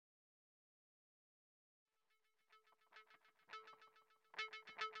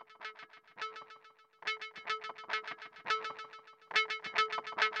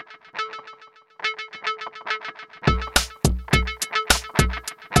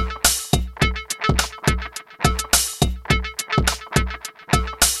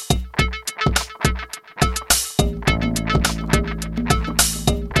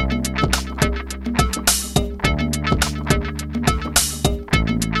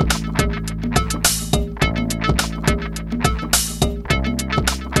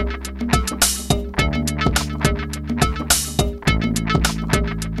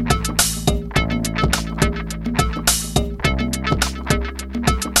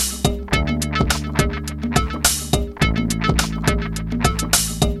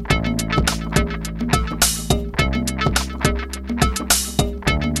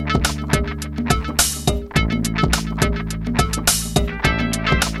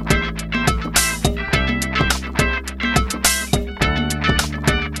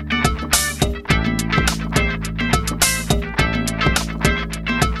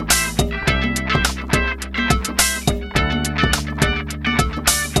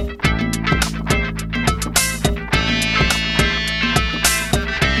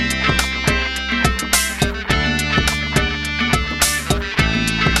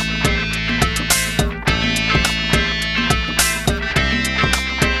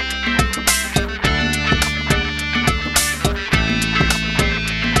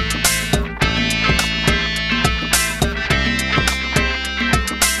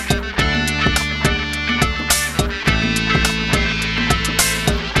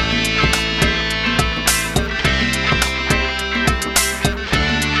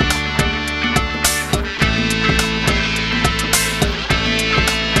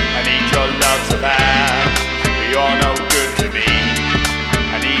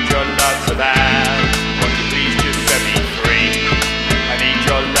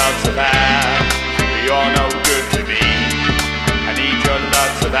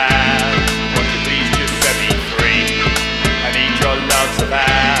so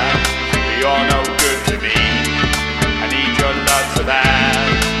bad, but you're no good to me. I need your love so bad,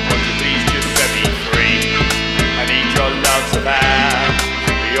 won't you please just set me free? I need your love so bad,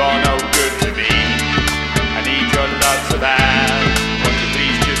 but you're no good to me. I need your love so bad, won't you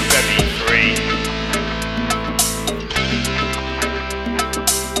please just set me free?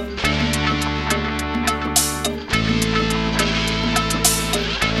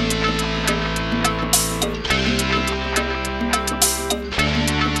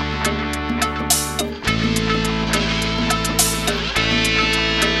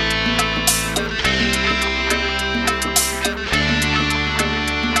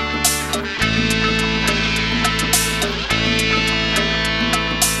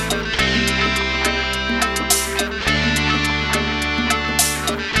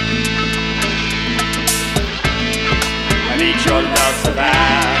 Your love so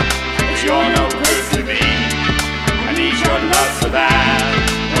bad, but you're no good to me. I need your love so bad,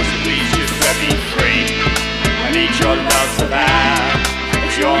 won't you please just set me free? I need your love so bad,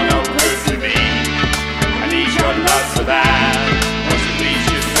 but you're no good to me. I need your love so bad, won't you please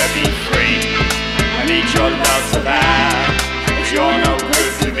just set me free? I need your love so bad, but you're no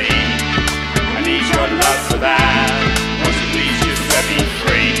good to me. I need your love so bad, won't you please just set me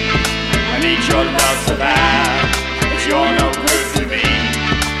free? I need your love so bad, but you're no good to me.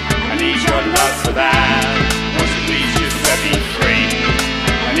 I need your love so bad, won't you please just set me free?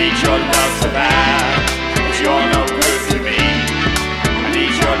 I need your love so bad, but you're no